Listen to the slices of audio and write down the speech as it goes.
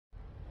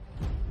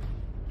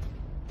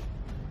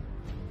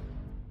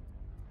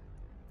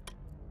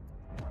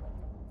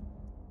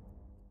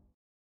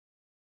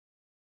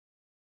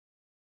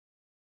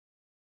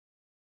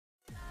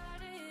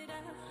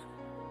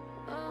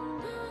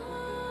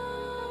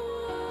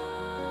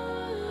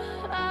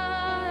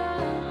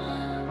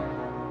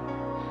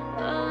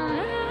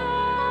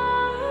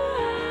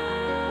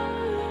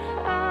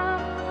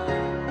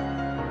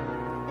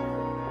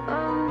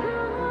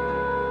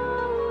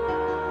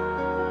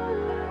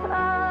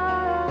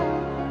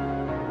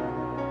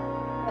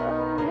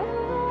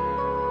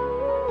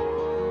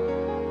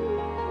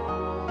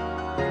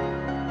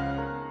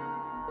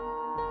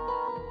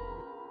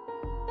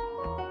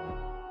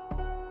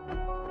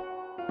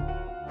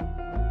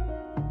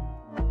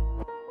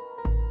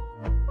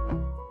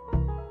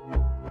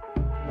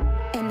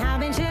And I've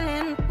been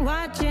chillin',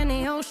 watching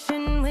the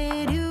ocean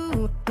with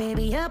you.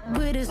 Baby, up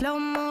with a slow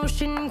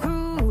motion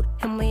crew.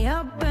 And we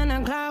up in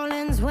our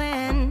cloudlands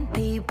when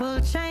people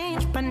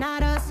change, but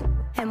not us.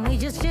 And we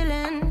just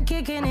chillin',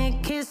 kicking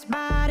it, kissed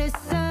by the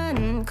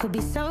sun. Could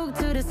be soaked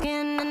to the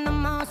skin in the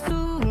mall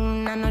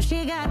soon. I know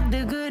she got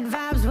the good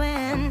vibes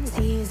when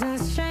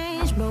seasons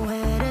change, but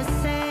we're the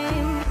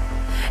same.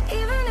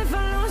 Even if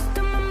I lost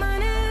all my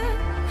money,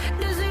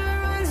 the zero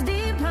runs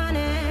deep, honey.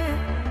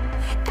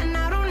 And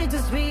I don't need to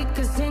speak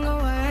a single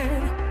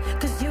word,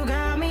 'cause you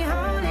got me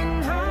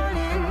holding,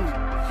 holding.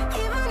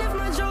 Even if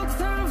my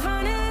jokes aren't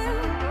funny,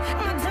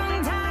 my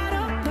tongue tied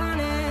up on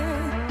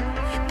it.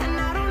 And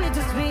I don't need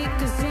to speak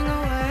a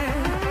single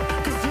word,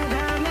 'cause you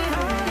got me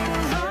holding,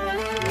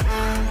 holding.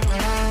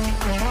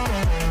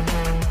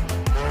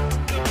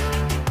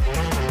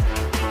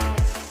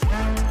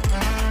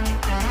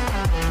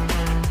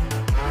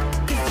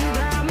 'Cause you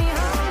got me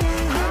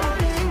holding,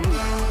 holding.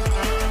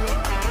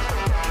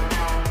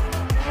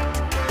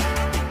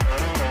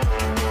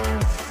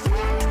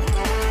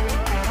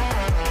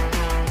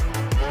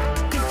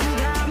 'Cause you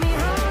got me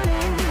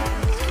holding.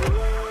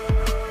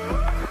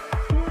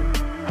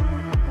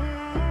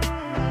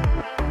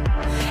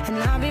 And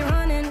I'll be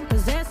running,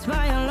 possessed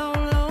by a low,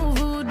 low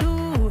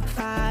voodoo.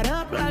 Fired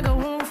up like a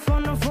wolf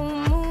on a full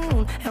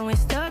moon. And we're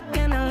stuck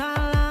in a la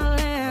la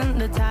land.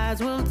 The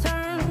tides will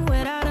turn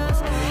without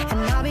us. And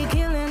I'll be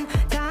killing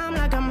time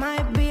like I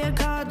might be a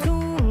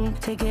cartoon.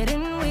 Take it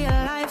in real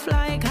life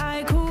like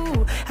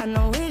haiku. I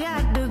know we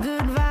got the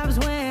good vibes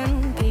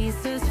when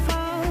pieces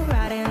fall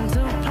right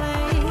into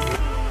place.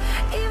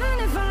 Even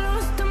if I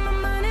lost all my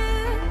money,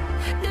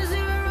 the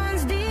zero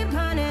runs deep,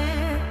 honey.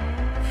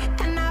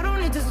 And I don't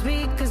need to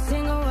speak a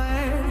single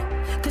word,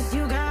 'cause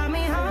you got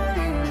me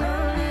holding,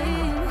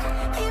 holding.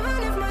 Even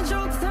if my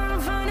jokes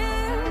aren't funny,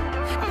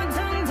 my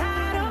tongue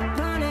tied up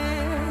on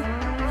it.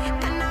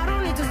 And I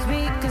don't need to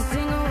speak a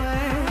single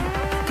word,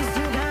 'cause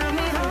you got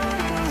me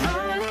holding,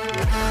 holding.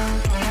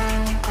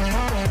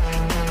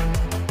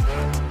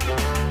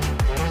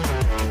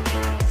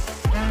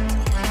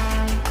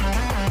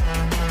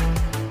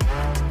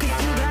 'Cause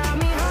you got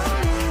me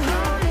holding,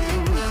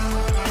 holding.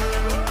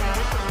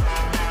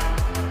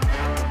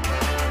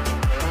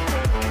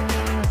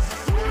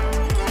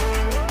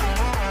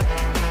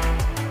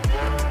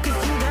 'Cause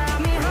you got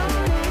me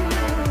holding.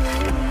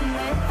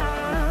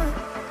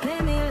 Play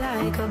me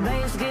like a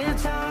bass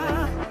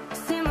guitar,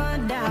 simmer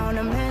down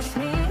and mess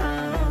me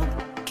up,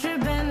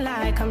 tripping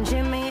like I'm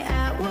Jimmy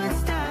at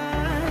Woodstock.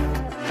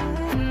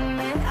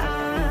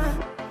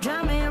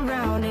 Drive me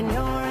around in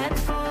your red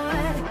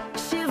Ford,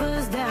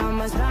 shivers down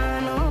my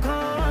spinal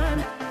cord.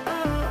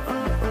 Oh,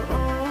 oh, oh,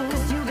 oh.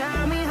 'Cause you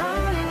got me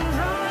holding,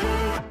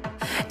 holding.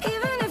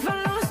 Even if I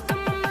lost all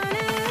my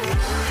money,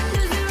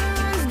 the zero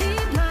runs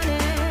deep,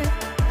 honey.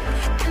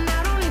 And I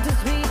don't need to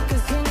speak a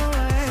single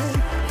word,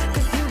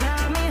 'cause you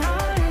got me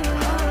holding,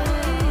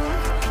 holding.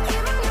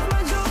 Even if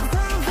my jokes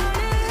aren't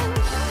funny,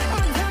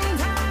 my tongue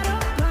tied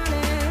up on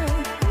it.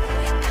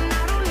 And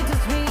I don't need to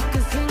speak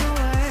a single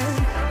word,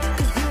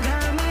 'cause you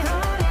got me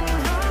holding,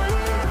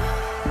 holding.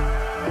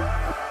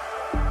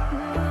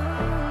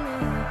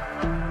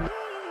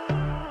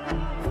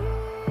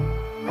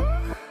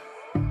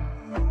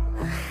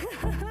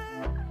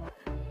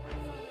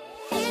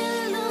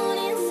 Alone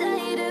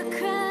inside a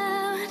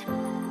crowd,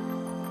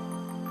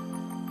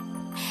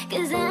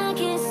 'cause I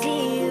can't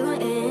see you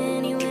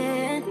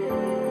anywhere.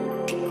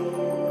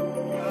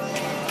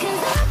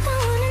 'Cause I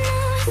don't wanna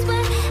know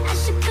what I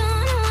should go.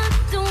 No, I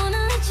don't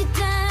wanna let you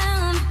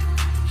down.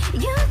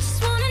 You just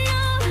wanna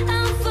know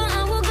how far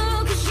I will go,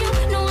 'cause you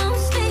know I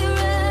will stay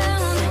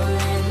around. So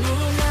let me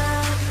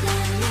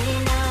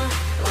know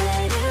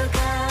where to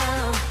go.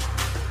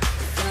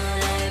 So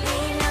let me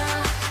know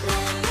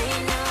where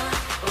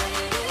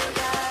to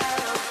go.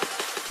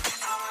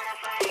 I wanna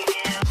find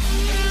you.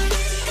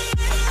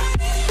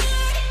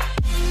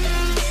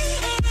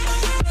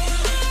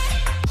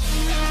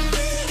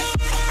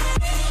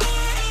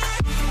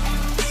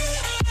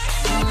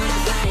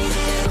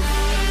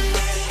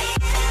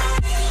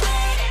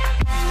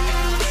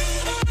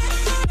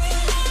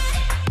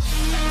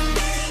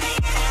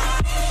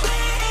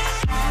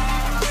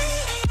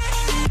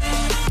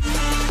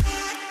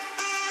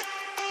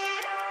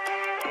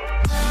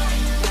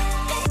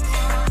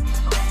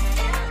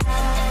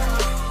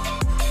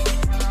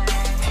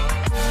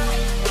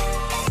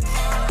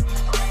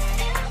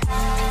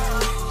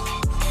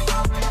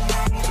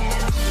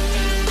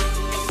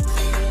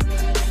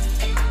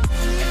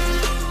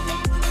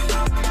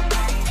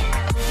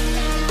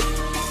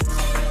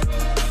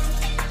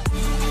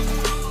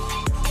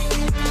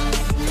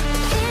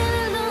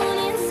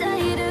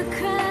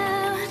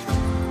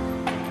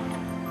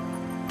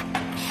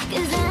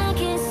 Cause I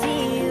can't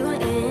see you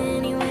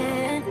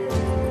anywhere.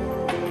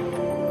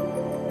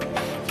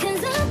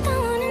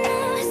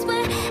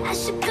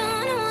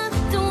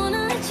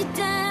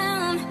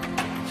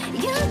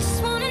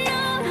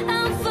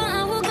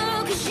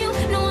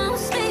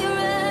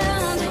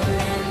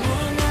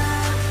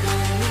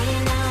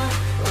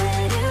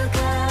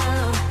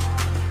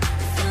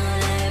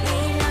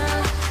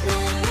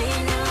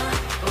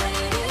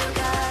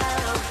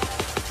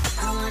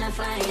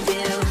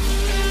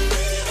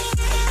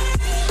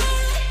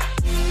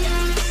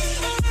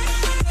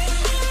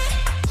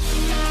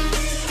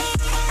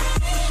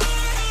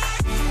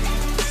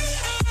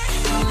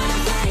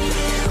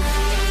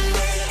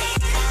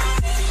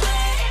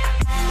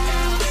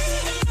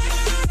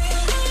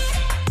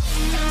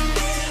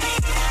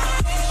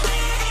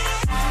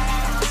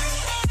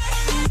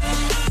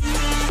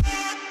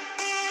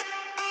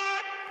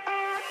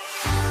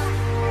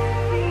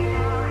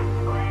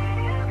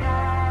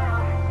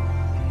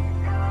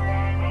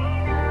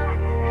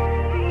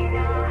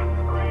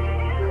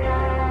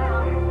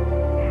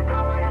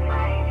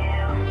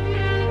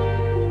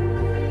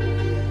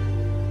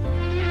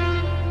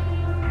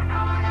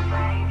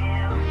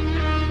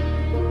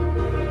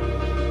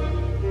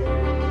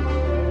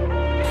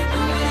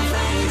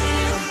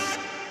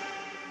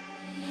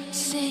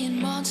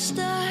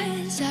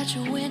 monsters at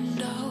your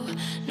window.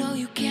 No,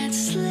 you can't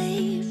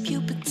sleep, you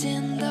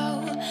pretend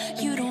though.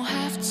 You don't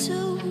have to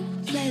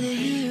play the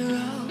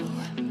hero.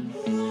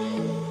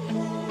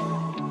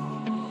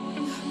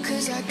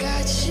 'Cause I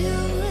got you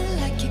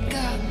like you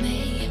got me.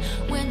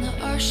 When the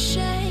earth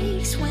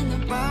shakes, when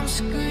the bombs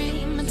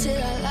scream, until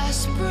our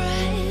last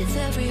breath,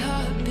 every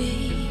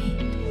heartbeat.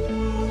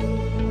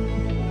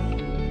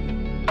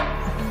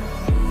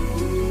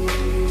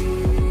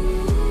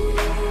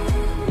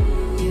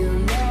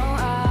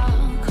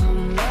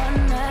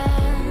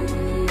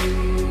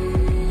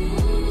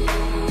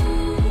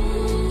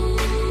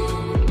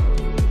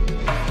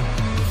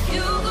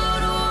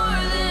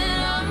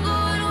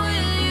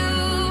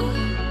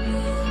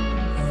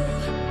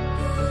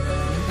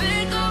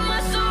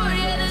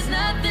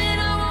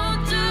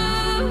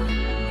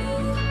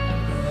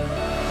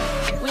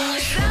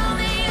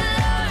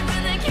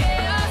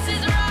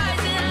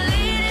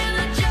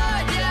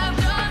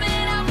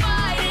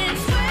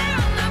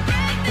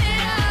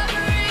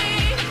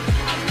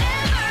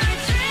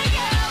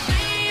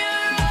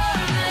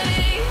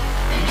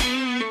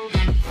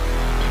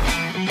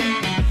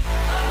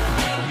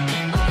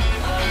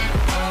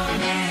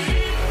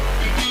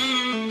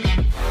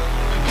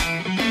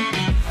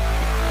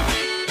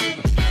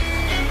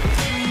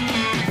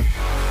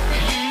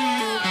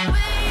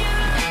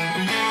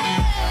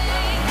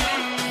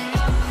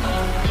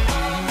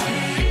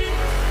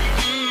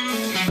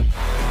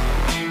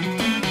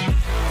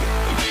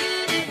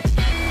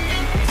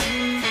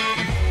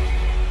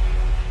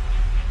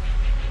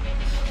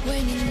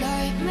 When your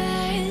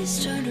nightmares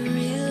turn to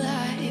real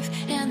life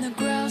and the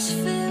ground's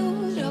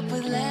filled up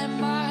with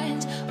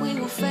landmines, we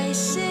will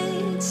face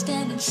it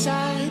standing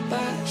side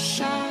by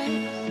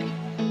side.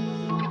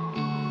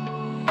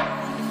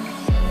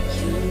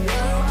 You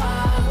know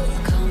I'll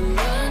come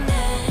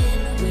running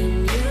when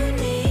you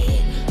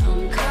need.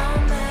 I'm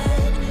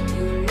coming.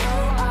 You know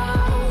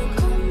I'll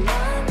come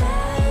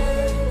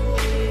running.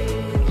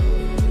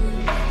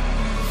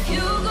 If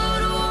you go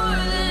to war,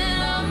 then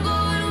I'm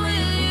going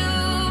with you.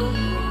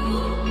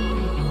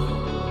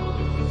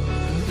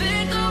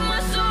 Pick up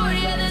my sword,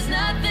 yeah, there's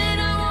nothing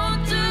I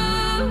won't do.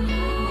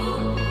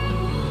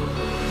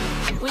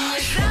 When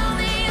you sound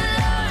the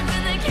alarm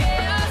and the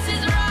chaos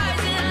is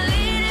rising,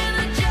 leading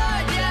the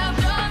charge, yeah, I'm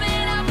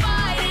coming, I'm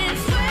fighting.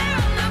 Swear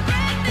on the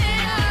breath that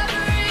I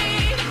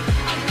breathe,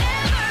 I'll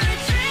never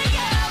retreat,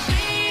 yeah, I'll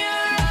be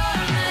your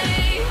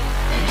army.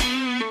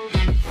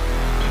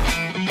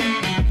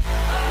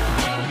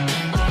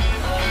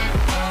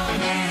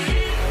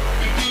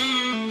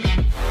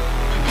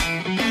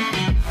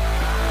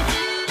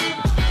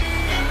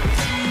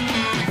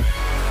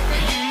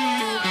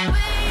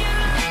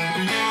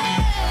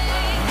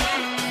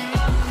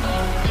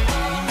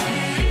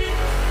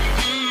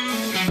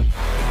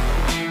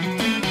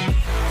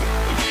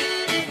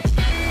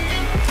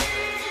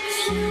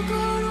 If you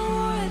go to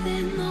war,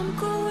 then I'm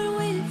going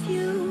with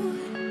you.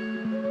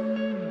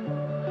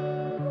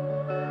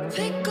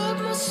 Pick up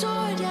my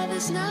sword, yeah,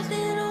 there's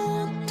nothing I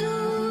won't do.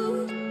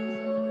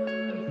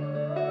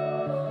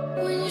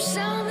 When you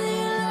sound the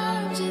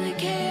alarms and the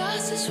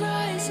chaos is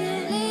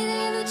rising,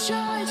 leading the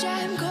charge,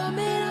 I'm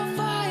coming, I'm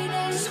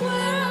fighting.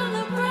 Swear on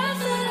the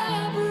breath that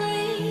I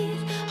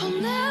breathe, I'll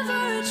never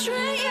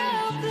retreat,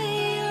 yeah, I'll be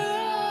your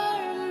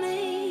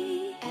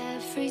army.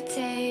 Every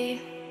day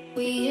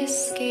we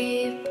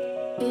escape,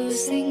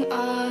 losing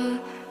all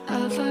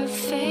of our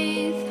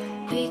faith.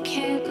 We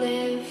can't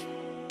live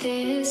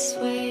this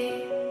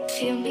way.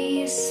 Feel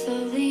me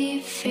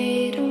slowly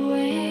fade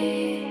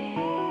away.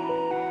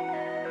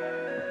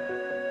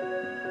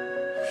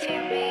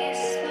 Feel me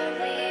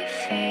slowly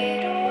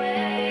fade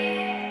away.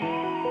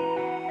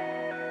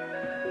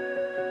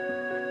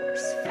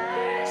 As far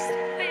as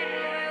the wind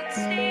will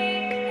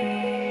take me.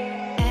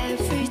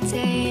 Every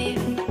day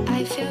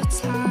I feel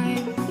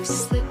time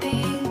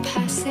slipping,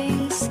 passing,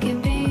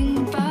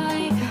 skipping by.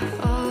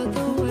 All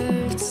the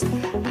words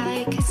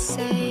I could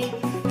say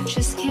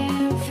just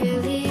can't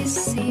really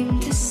seem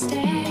to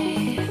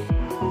stay.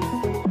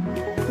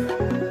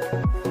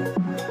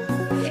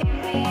 Feel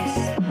me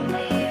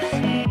slowly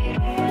fade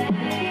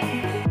away.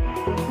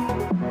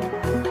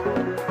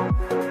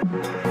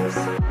 As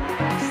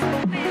far as the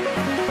wind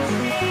will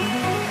take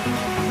me.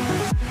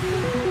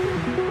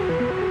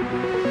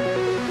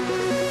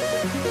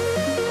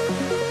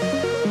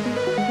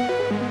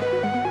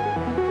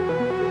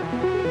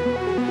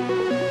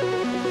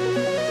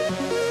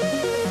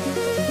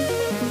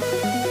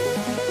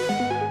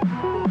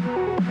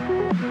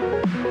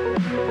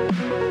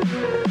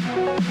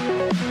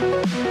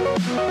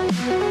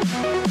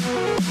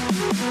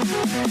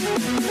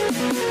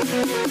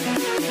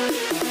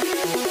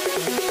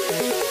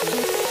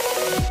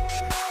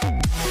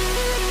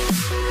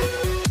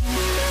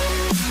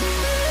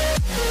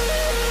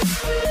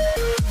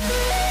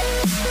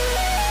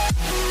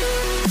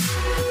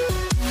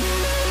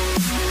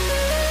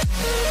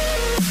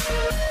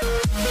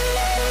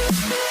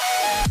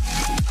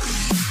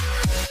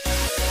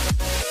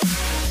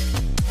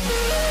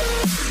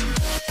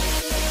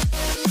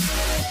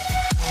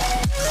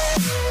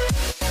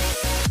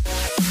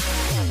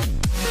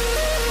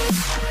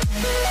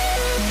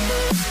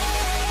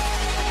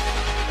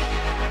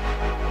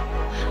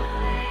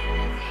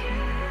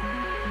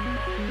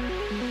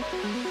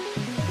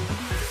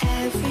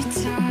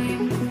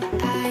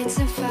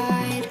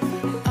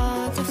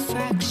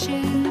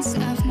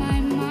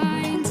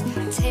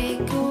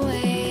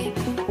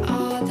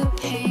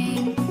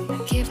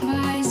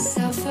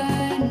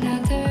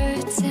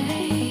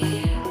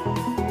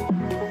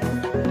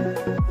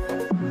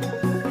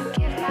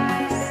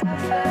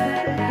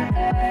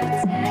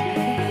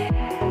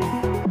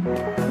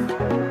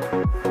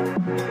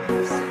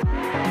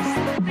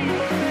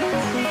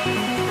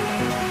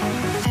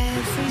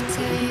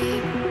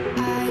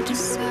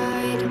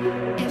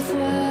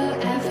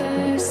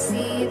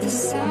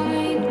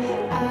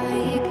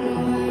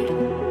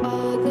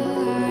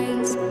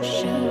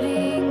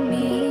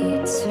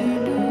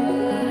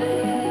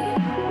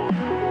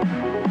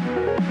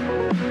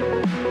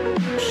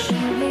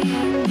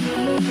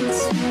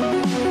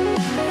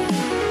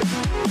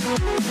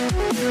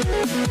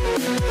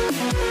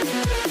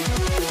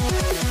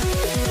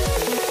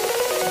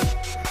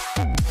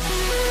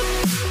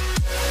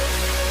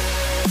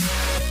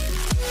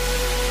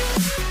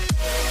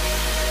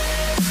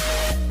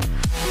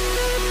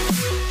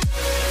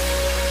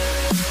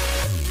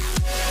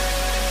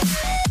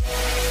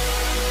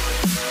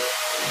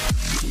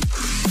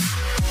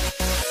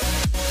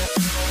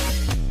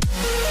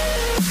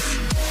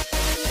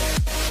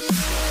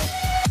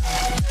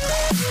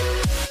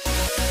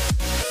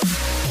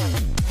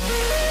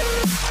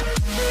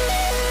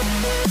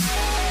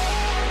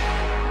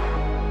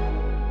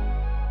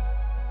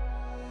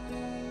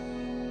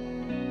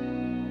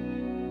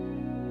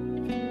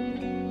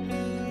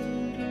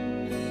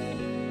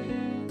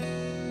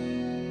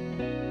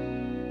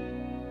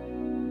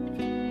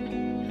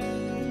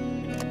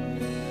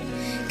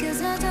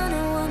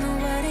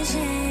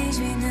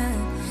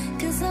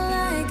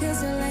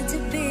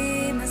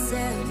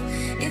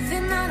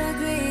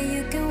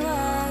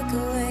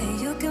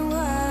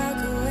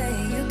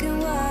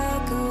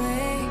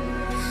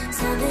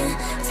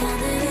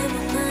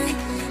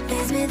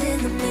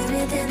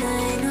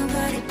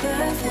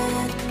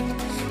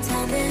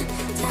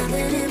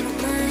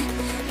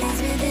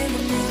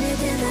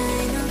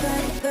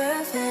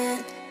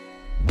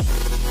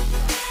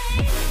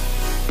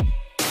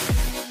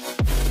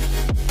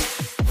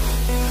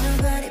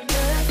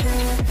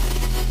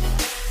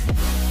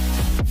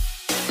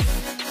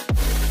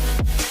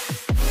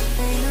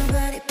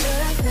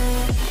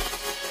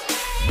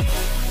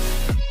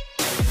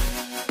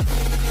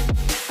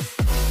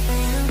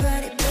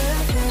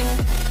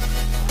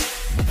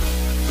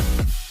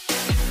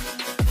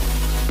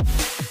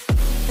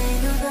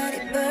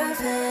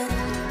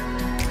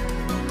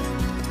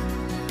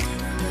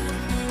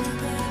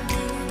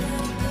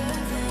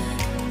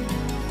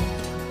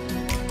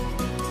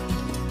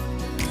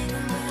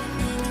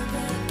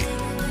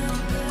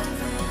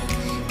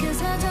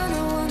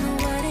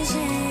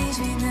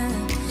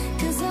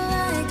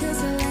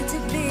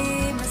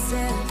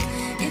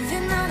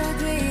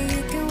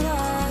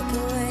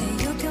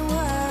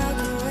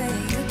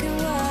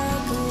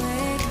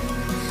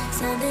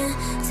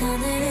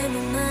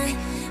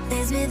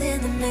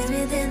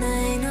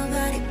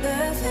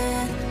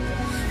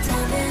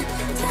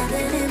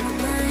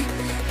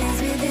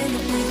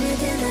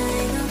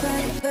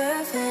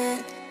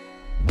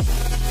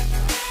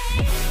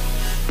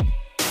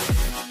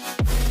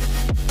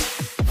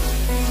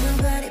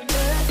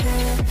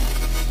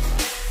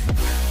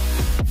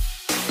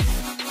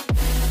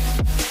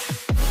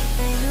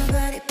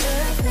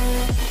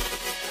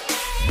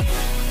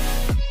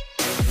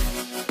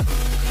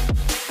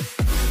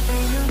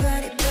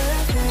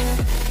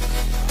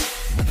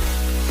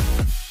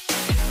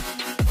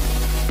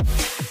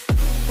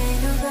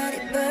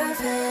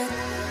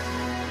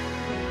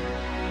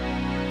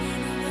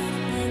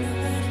 fade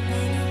away.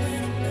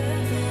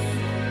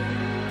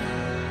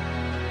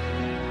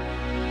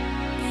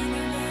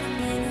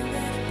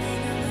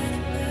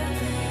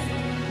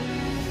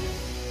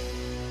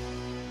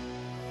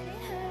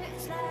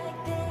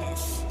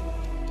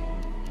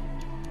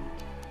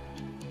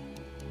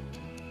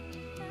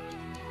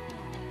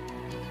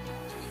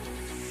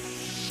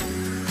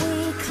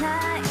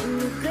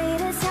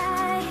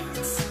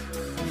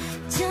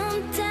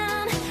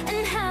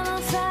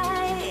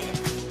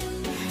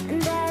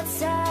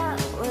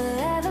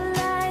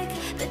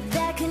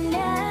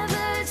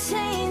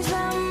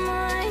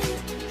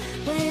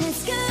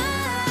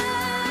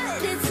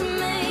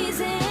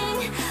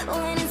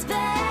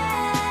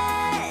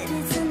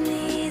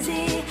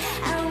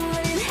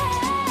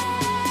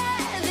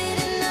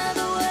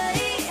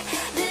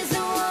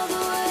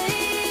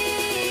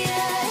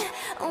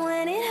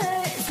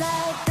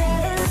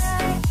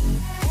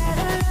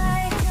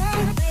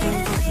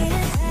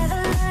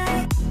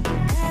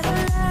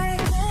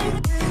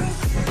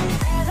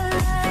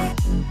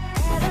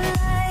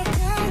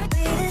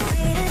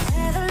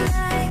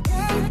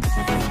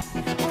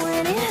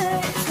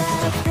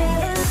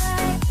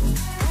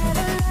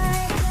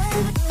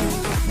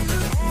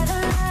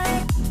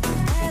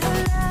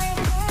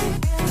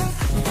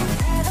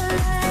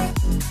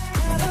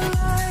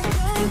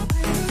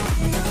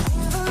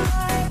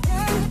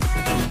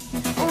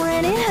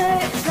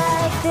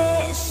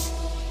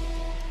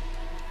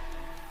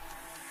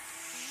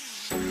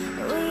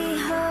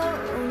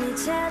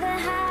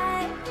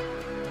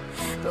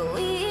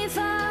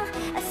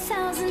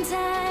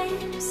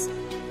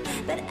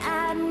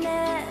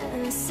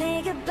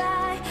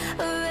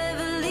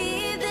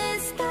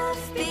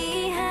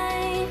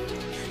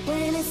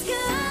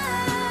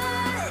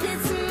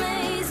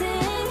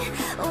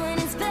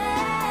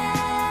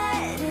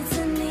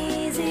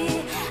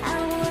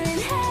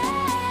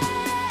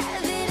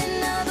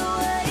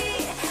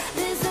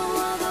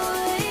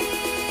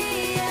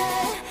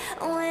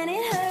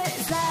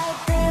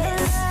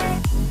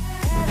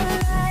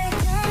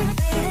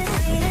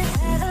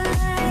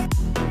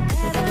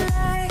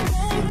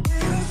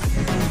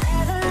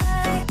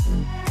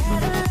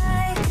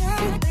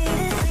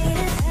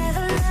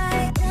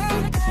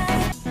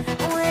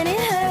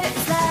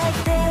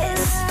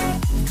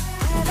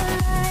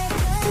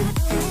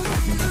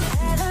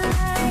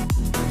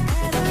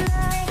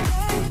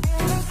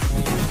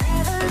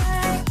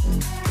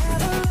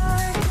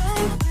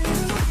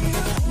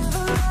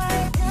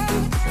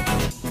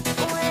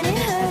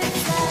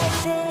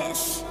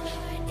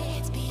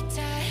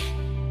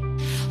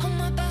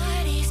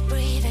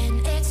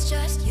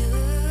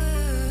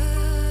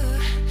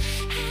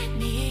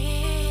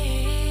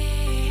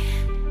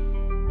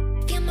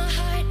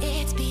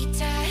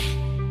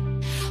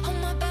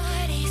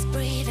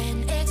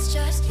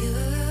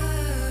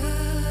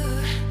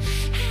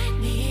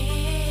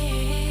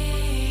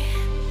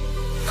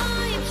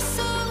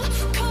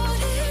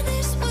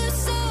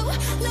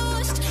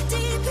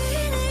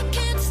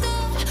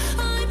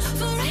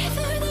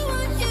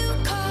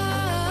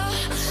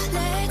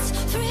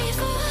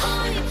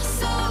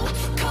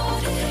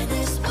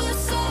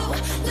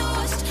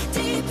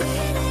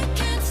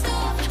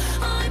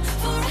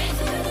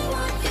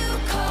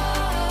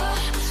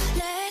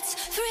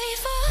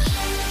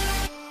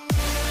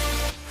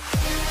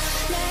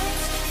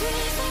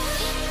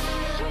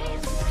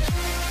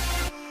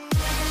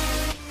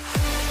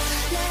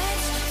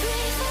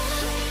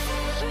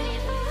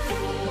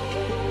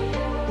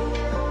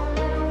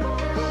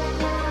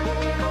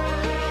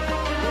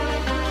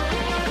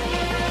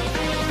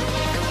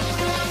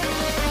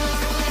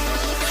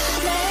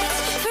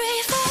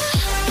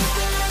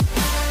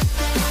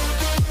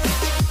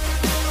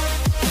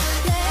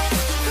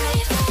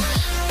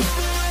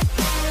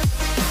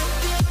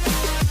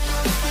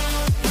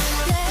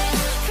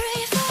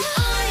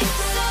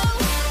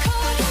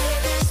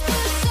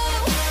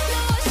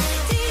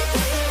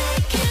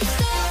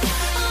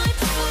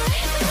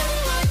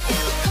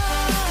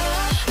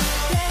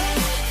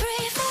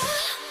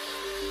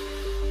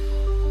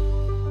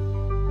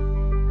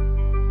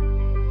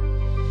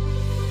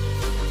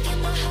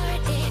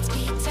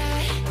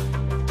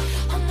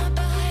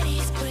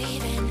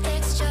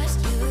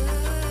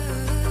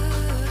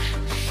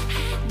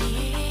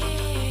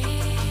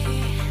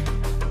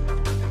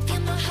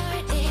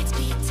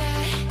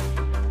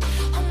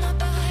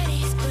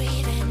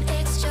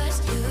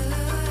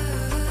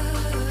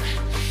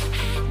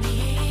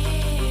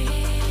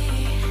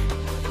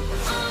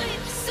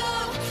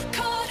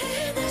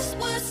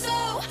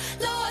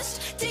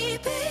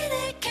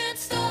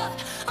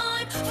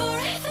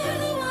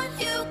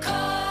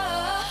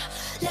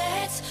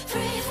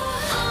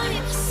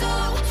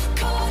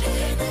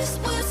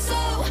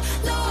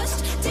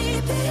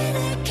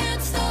 deep,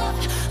 can't stop.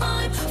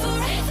 I'm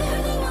forever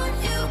the one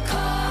you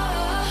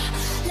call.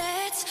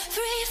 Let's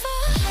free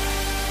fall.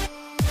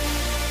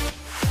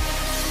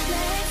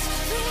 Let's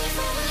free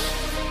fall.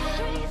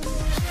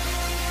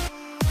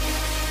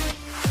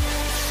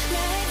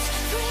 Let's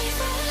free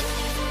fall.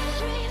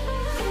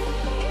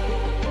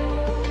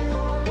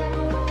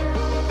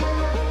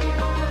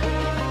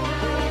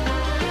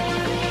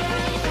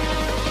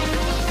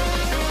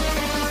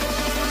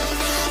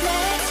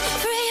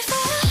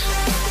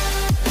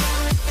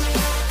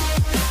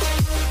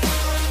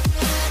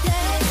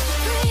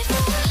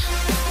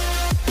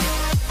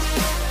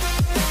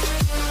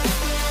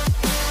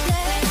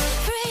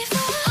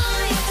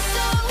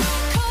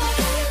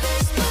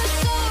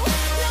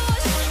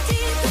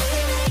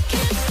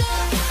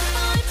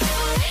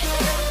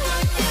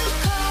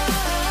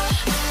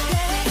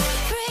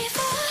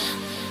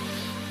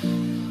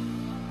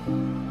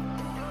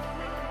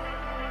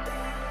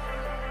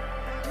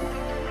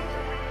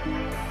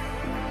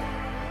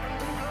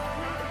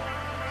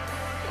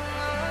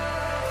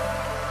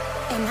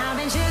 And I've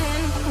been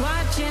chillin',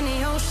 watching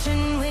the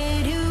ocean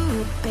with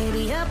you.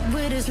 Baby, up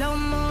with a slow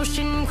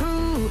motion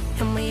crew.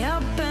 And we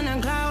up in our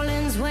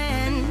cloudlands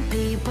when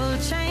people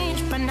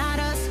change, but not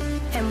us.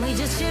 And we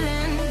just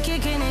chillin',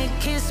 kicking it,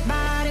 kissed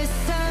by the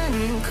sun.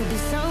 Could be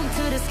soaked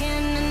to the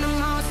skin in the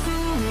mall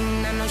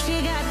soon. I know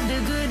she got the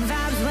good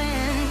vibes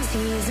when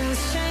seasons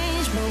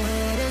change, but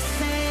we're the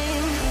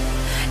same.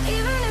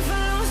 Even if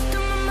I lost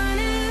all my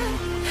money,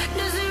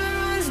 the zero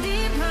runs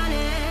deep,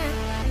 honey.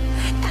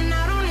 And I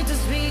don't need to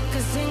speak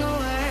a single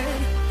word,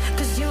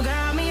 'cause you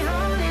got me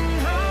holding,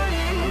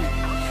 holding.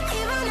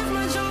 Even if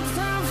my jokes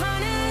aren't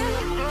funny,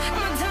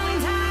 my tongue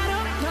tied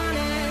up on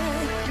it.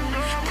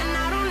 And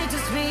I don't need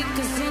to speak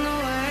a single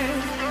word,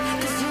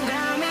 'cause you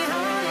got me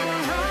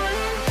holding,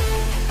 holding.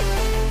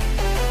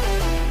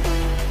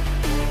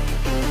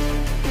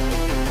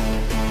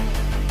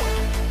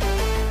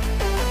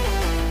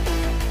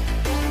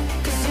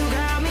 'Cause you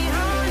got me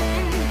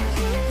holding.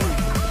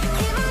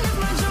 Even if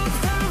my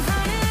jokes aren't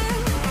funny,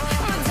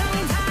 my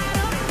tongue tied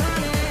up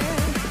on it.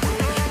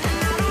 And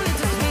I don't need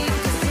to speak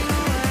a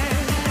single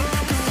word,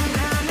 'cause you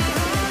got me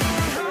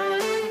holding,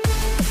 holding.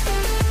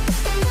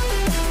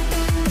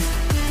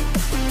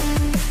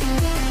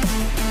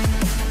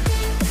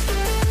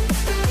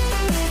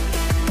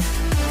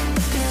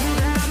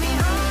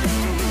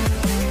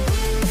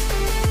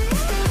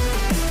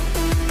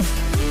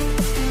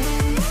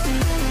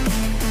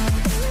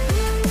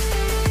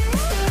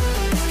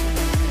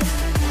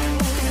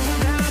 'Cause you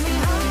got me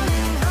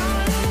holding,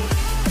 holding.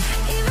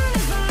 Even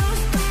if I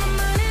lost all my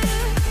money,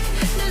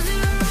 the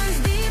zero runs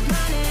deep,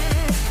 honey.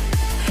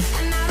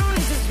 And I don't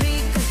need to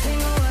speak a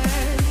single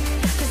word,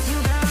 'cause you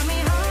got me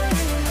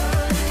holding,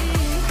 holding.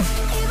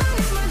 Even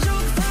if my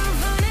jokes aren't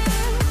funny,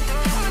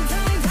 my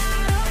tongue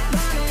tied up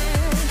on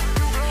it.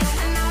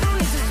 And I don't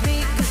need to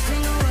speak a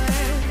single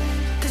word,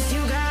 'cause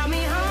you got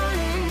me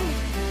holding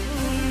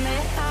me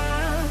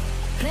up.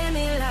 Play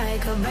me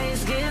like a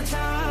bass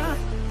guitar,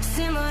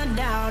 simmer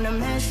down and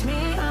mash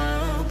me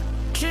up.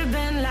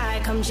 Tripping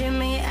like I'm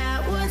Jimmy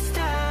at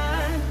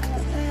Woodstock.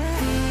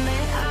 Me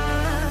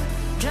up,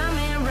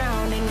 drumming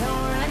round in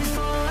your right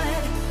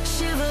foot,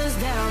 shivers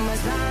down my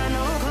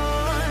spinal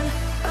cord.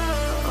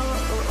 Oh,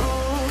 oh, oh,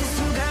 oh. 'Cause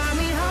you got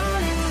me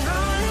holding,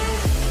 holding.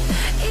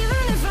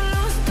 Even if I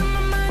lost all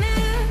my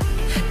money,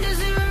 the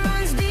zero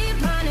runs deep,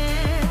 honey.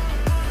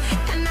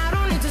 And I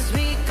don't need to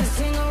speak a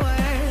single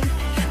word,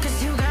 'cause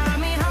you got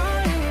me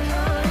holding,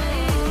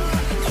 holding.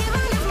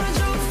 Even if my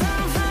jokes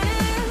aren't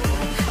funny,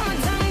 my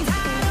tongue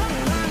tied up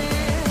on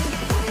it.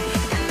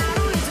 And I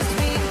don't need to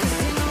speak a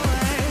single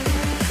word,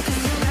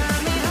 'cause you got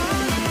me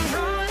holding,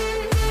 holding.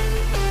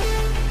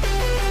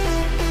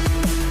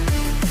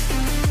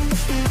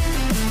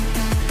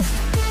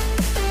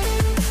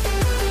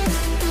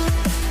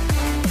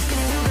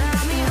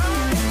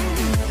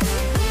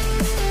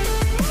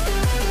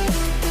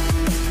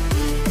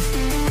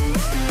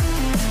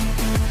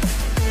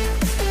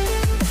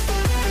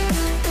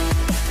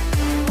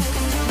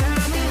 'Cause you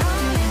got me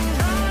holding,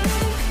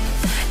 holding.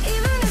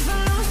 Even if I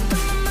lost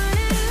all my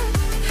money,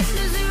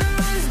 the zero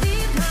runs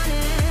deep,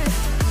 honey.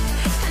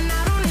 And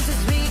I don't need to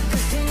speak a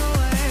single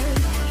word,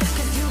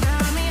 'cause you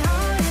got me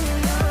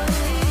holding,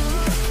 holding.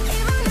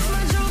 Even if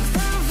my jokes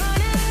aren't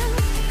funny,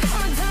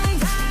 my tongue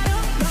tied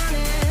up on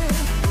it.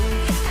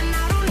 And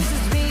I don't need to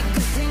speak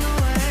a single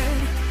word,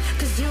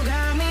 'cause you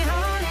got me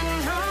holding,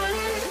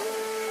 holding.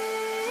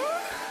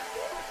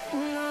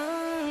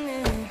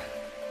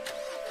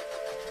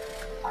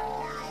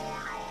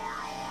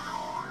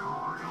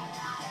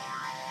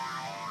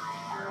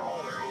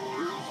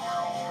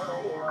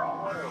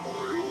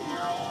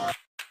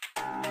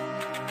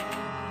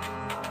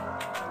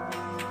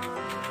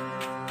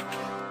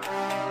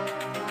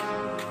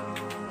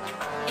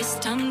 It's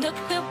time to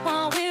quit one.